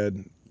you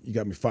said. You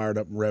got me fired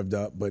up and revved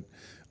up, but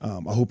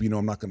I hope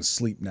I'm not going to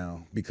sleep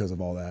now because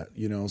of all that."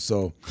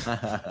 So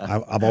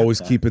I've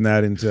always keeping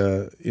that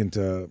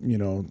into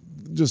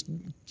just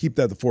keep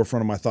that at the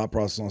forefront of my thought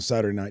process on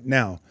Saturday night.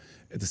 Now,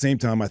 at the same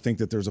time, I think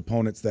that there's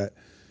opponents that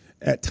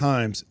at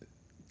times,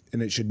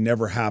 and it should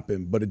never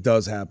happen, but it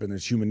does happen.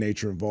 There's human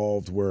nature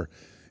involved where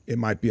it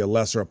might be a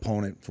lesser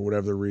opponent for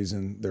whatever the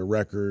reason, their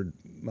record,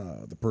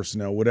 the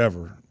personnel,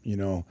 whatever.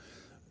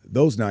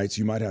 Those nights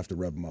you might have to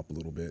rev them up a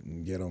little bit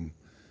and get them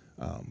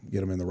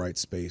in the right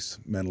space,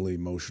 mentally,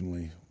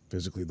 emotionally,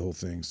 physically, the whole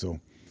thing. So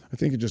I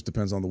think it just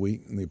depends on the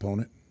week and the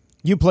opponent.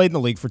 You played in the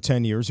league for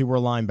 10 years. You were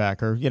a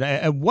linebacker.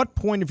 At what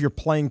point of your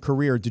playing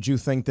career did you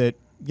think that,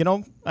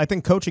 I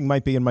think coaching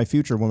might be in my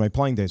future when my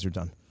playing days are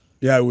done?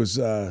 Yeah, it was.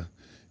 I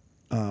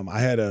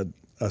had a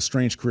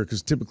strange career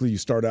because typically you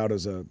start out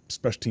as a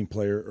special team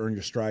player, earn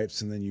your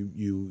stripes, and then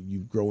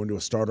you grow into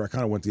a starter. I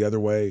kind of went the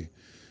other way.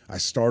 I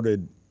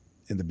started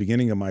in the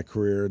beginning of my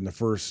career in the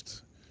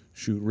first,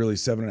 really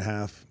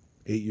 7.5,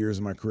 8 years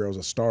of my career, I was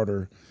a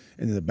starter.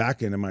 And in the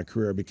back end of my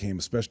career, I became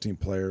a special team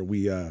player.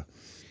 We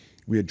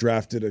had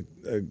drafted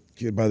a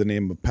kid by the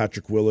name of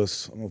Patrick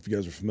Willis. I don't know if you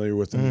guys are familiar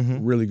with him.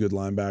 Mm-hmm. Really good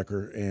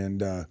linebacker.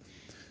 And,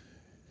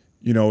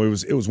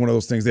 it was one of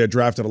those things. They had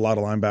drafted a lot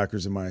of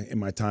linebackers in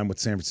my time with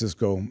San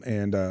Francisco.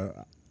 And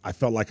I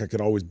felt like I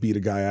could always beat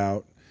a guy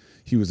out.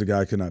 He was the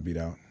guy I could not beat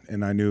out.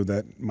 And I knew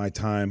that my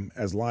time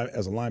as a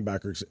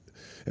linebacker,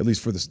 at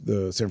least for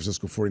the San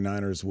Francisco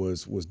 49ers,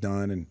 was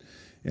done.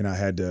 And I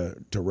had to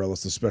relish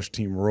the special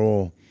team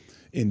role.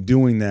 In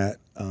doing that,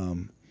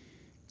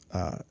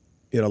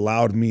 it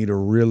allowed me to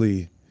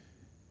really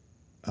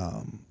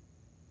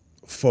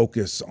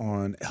focus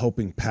on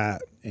helping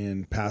Pat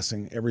and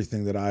passing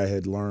everything that I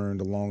had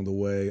learned along the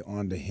way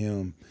onto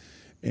him.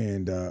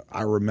 And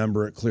I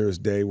remember it clear as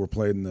day. We're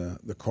playing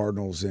the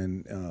Cardinals,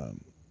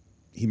 and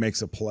he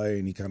makes a play,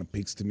 and he kind of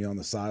peeks to me on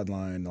the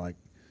sideline like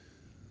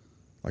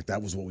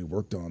that was what we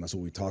worked on. That's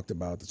what we talked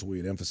about. That's what we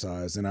had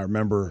emphasized. And I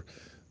remember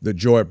the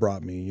joy it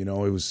brought me.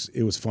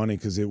 It was funny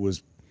because it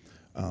was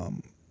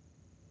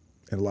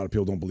and a lot of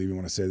people don't believe me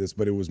when I say this,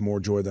 but it was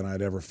more joy than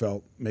I'd ever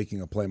felt making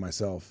a play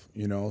myself,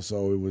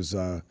 So it was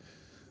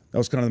that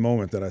was kind of the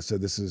moment that I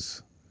said, this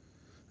is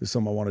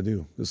something I want to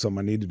do. This is something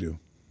I need to do.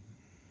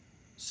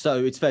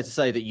 So it's fair to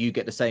say that you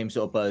get the same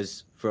sort of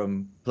buzz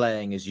from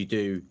playing as you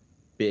do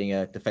being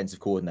a defensive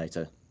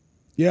coordinator.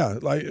 Yeah,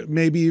 like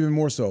maybe even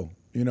more so,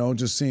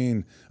 just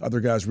seeing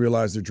other guys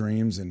realize their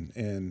dreams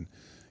and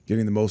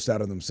getting the most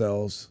out of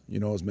themselves,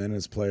 as men and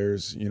as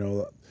players,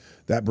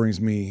 that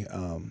brings me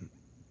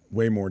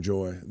way more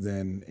joy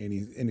than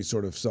any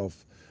sort of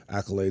self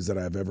accolades that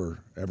I've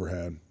ever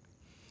had.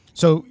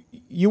 So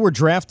you were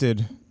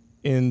drafted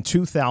in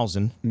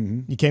 2000.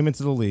 Mm-hmm. You came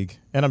into the league.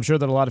 And I'm sure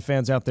that a lot of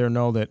fans out there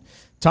know that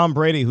Tom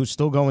Brady, who's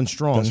still going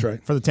strong That's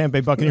right. for the Tampa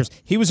Bay Buccaneers,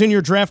 he was in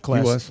your draft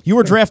class. He was. You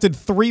were drafted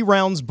 3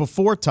 rounds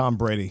before Tom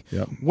Brady.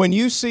 Yep. When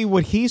you see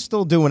what he's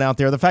still doing out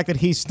there, the fact that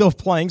he's still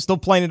playing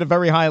at a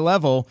very high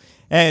level,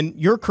 and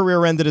your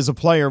career ended as a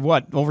player,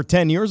 over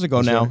 10 years ago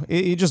now, right.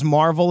 you just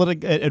marvel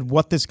at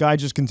what this guy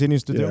just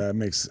continues to do. Yeah, it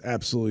makes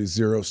absolutely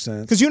zero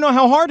sense. Because you know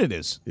how hard it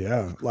is.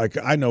 Yeah, like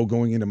I know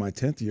going into my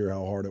 10th year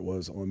how hard it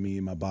was on me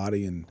and my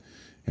body and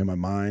my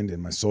mind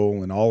and my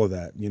soul and all of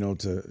that,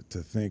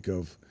 to think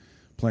of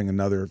playing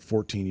another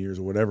 14 years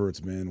or whatever it's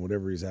been,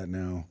 whatever he's at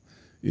now,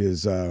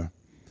 is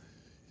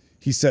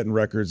he's setting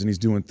records and he's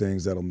doing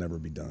things that'll never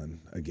be done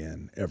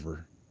again,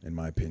 ever, in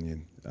my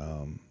opinion.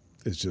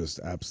 It's just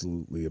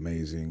absolutely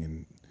amazing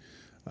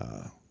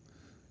and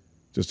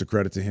just a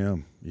credit to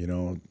him.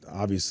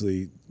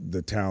 Obviously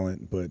the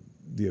talent, but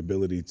the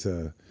ability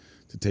to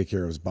take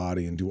care of his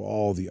body and do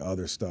all the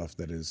other stuff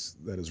that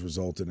has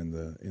resulted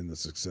in the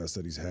success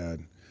that he's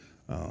had.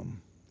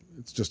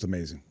 It's just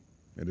amazing.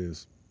 It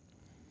is.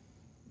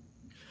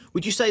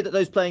 Would you say that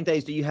those playing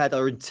days that you had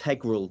are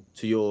integral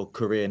to your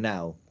career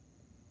now?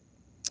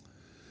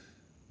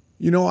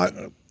 Or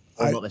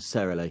not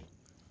necessarily.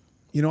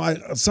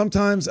 I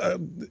sometimes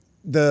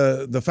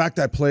the fact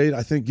I played,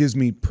 I think, gives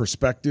me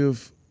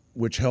perspective,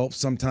 which helps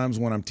sometimes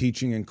when I'm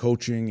teaching and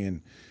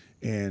coaching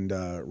and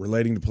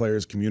relating to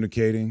players,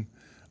 communicating.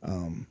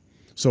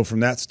 So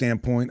from that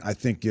standpoint, I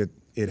think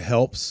it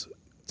helps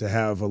to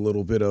have a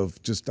little bit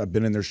of just, I've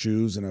been in their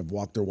shoes and I've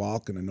walked their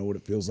walk and I know what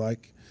it feels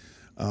like.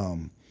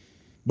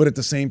 But at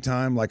the same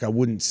time, like, I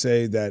wouldn't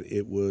say that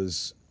it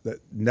was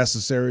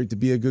necessary to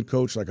be a good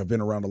coach. Like, I've been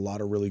around a lot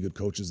of really good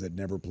coaches that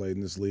never played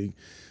in this league.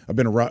 I've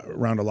been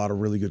around a lot of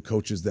really good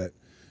coaches that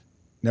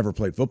never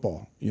played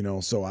football,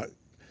 So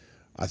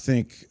I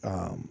think,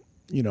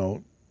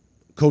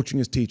 coaching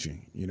is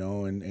teaching,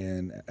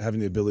 and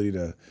having the ability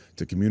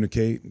to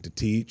communicate and to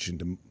teach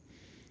and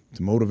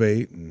to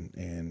motivate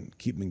and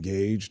keep them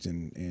engaged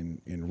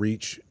and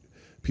reach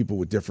people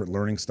with different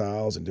learning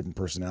styles and different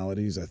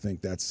personalities. I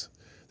think that's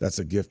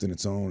a gift in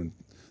its own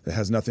that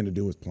has nothing to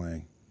do with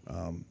playing.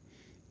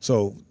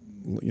 So,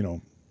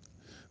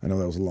 I know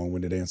that was a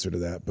long-winded answer to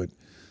that, but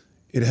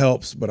it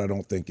helps, but I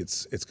don't think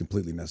it's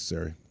completely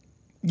necessary.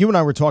 You and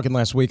I were talking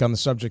last week on the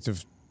subject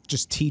of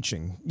just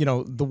teaching.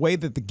 The way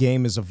that the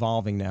game is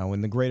evolving now,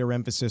 and the greater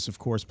emphasis, of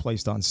course,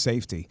 placed on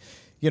safety.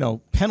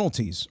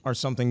 Penalties are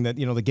something that,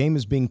 the game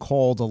is being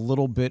called a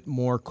little bit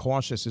more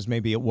cautious as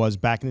maybe it was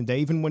back in the day,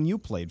 even when you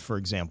played, for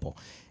example.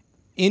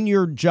 In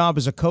your job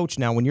as a coach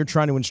now, when you're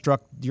trying to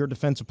instruct your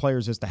defensive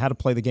players as to how to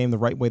play the game the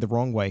right way, the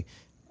wrong way,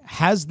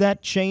 has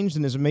that changed,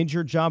 and has it made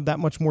your job that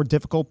much more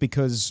difficult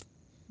because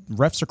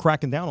refs are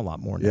cracking down a lot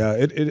more now?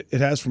 Yeah, it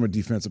has from a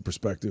defensive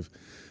perspective.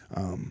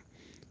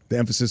 The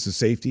emphasis is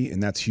safety,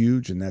 and that's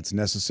huge, and that's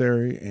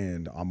necessary,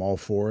 and I'm all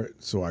for it.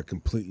 So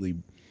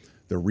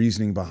the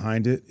reasoning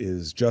behind it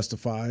is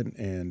justified,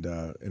 and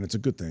it's a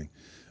good thing.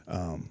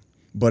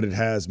 But it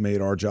has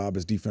made our job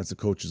as defensive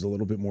coaches a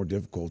little bit more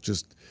difficult,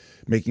 just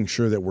making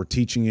sure that we're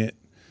teaching it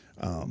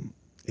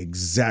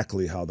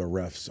exactly how the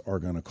refs are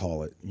going to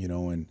call it,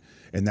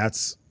 and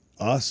that's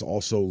us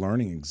also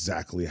learning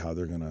exactly how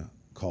they're going to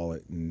call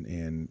it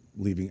and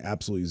leaving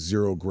absolutely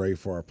zero gray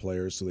for our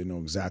players so they know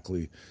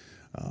exactly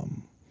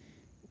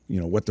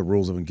what the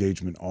rules of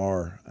engagement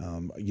are.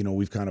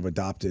 We've kind of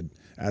adopted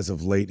as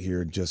of late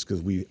here, just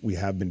because we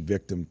have been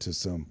victim to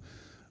some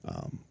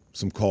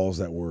calls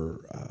that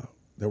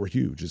were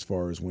huge as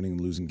far as winning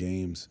and losing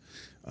games.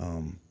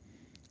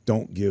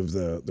 Don't give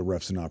the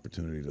refs an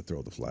opportunity to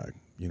throw the flag.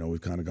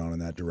 We've kind of gone in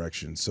that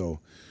direction.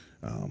 So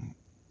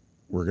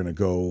we're going to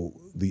go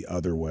the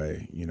other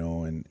way,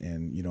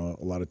 and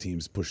a lot of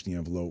teams push the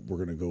envelope. We're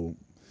going to go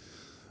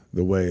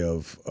the way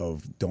of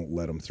don't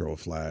let them throw a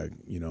flag,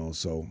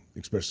 so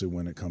especially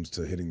when it comes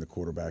to hitting the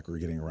quarterback or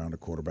getting around a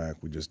quarterback,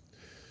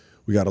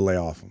 we got to lay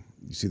off them.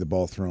 You see the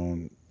ball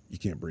thrown, you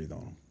can't breathe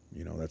on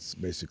them. That's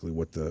basically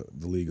what the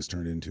league has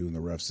turned into, and the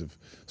refs have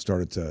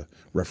started to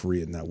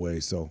referee it in that way.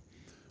 So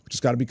we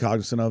just got to be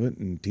cognizant of it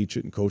and teach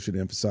it and coach it,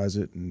 emphasize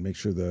it, and make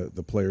sure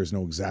the players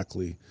know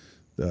exactly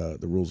the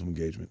rules of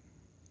engagement.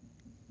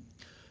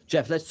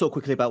 Jeff, let's talk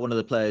quickly about one of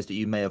the players that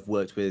you may have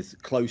worked with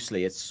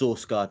closely. It's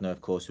Sauce Gardner, of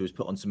course, who has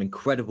put on some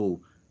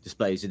incredible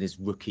displays in his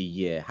rookie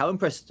year. How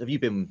impressed have you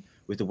been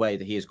with the way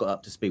that he has got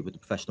up to speed with the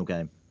professional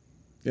game?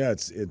 Yeah,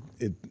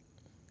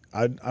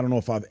 I don't know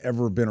if I've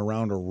ever been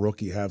around a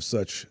rookie have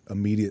such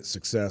immediate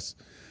success.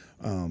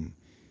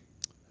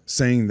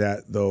 Saying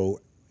that, though,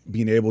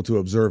 being able to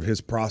observe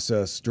his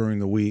process during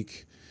the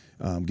week,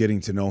 getting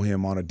to know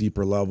him on a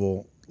deeper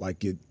level,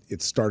 like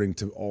it's starting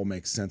to all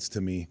make sense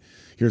to me.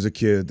 Here's a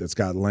kid that's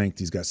got length,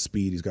 he's got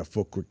speed, he's got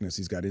foot quickness,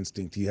 he's got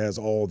instinct. He has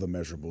all the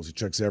measurables. He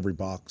checks every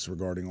box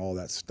regarding all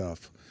that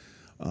stuff.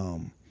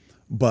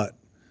 But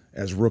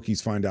as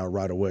rookies find out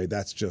right away,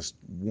 that's just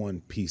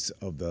one piece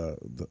of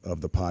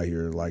the pie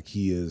here. Like,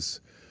 he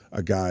is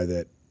a guy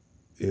that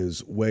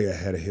is way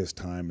ahead of his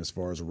time as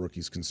far as a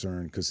rookie's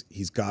concerned, because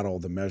he's got all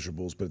the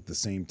measurables, but at the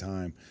same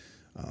time,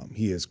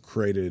 he has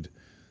created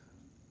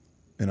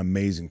an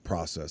amazing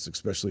process,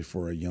 especially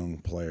for a young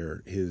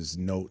player. His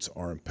notes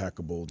are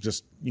impeccable.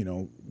 Just,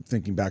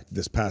 thinking back to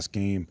this past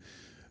game,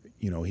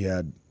 he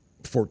had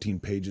 14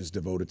 pages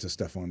devoted to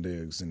Stephon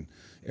Diggs, and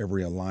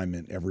every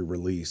alignment, every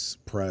release,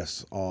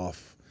 press,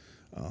 off,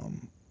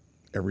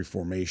 every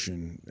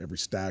formation, every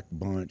stack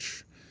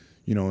bunch,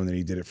 and then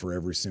he did it for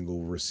every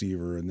single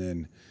receiver. And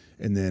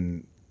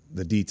then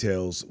the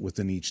details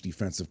within each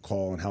defensive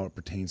call and how it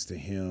pertains to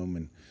him,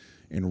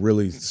 and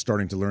really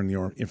starting to learn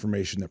the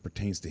information that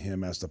pertains to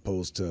him as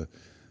opposed to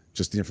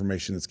just the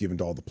information that's given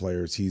to all the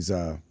players. He's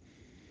got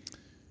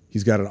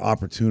an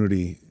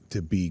opportunity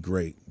to be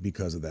great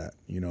because of that.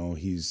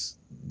 He's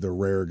the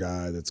rare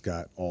guy that's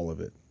got all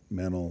of it: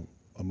 mental,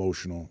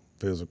 emotional,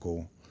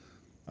 physical,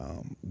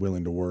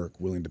 willing to work,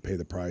 willing to pay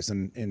the price.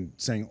 And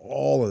saying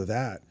all of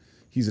that,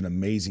 he's an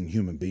amazing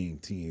human being.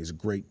 He's a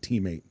great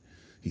teammate.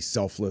 He's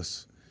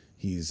selfless.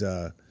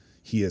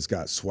 He has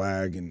got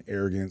swag and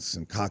arrogance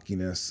and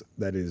cockiness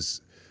that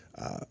is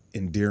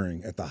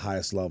endearing at the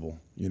highest level,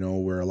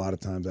 where a lot of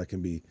times that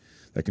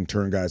can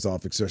turn guys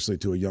off, especially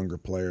to a younger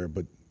player.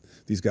 But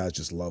these guys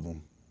just love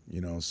him,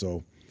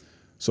 so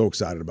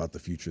excited about the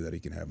future that he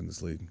can have in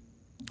this league.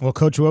 Well,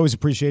 Coach, we always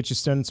appreciate you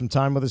spending some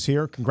time with us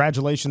here.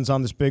 Congratulations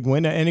on this big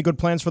win. Any good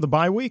plans for the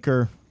bye week?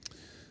 Or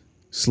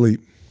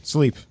Sleep.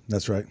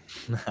 That's right.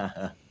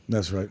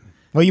 That's right.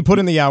 Well, you put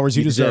in the hours.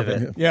 You deserve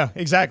it. it. Yeah,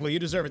 exactly. You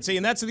deserve it. See,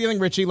 and that's the thing,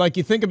 Richie. Like,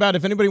 you think about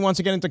if anybody wants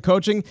to get into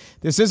coaching,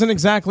 this isn't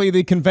exactly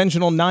the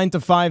conventional 9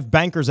 to 5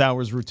 banker's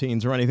hours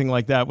routines or anything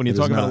like that when you're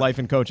talking about life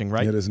and coaching,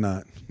 right? It is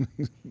not.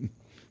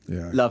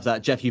 Yeah. Love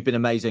that. Jeff, you've been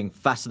amazing.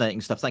 Fascinating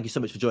stuff. Thank you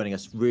so much for joining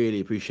us. Really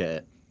appreciate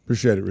it.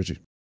 Appreciate it, Richie.